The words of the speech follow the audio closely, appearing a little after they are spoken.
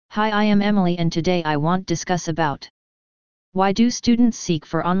Hi, I am Emily and today I want to discuss about why do students seek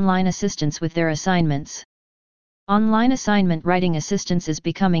for online assistance with their assignments. Online assignment writing assistance is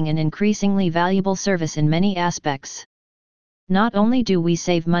becoming an increasingly valuable service in many aspects. Not only do we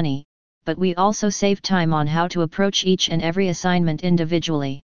save money, but we also save time on how to approach each and every assignment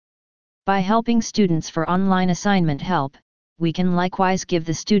individually. By helping students for online assignment help, we can likewise give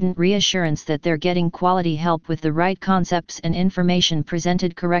the student reassurance that they're getting quality help with the right concepts and information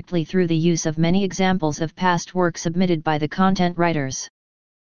presented correctly through the use of many examples of past work submitted by the content writers.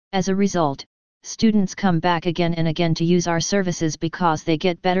 As a result, students come back again and again to use our services because they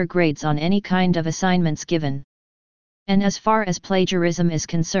get better grades on any kind of assignments given. And as far as plagiarism is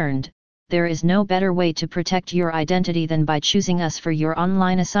concerned, there is no better way to protect your identity than by choosing us for your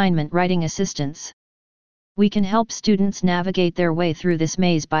online assignment writing assistance. We can help students navigate their way through this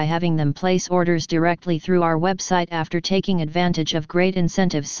maze by having them place orders directly through our website after taking advantage of great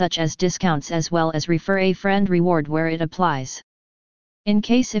incentives such as discounts as well as refer a friend reward where it applies. In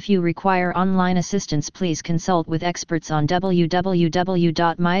case if you require online assistance, please consult with experts on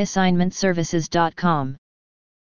www.myassignmentservices.com.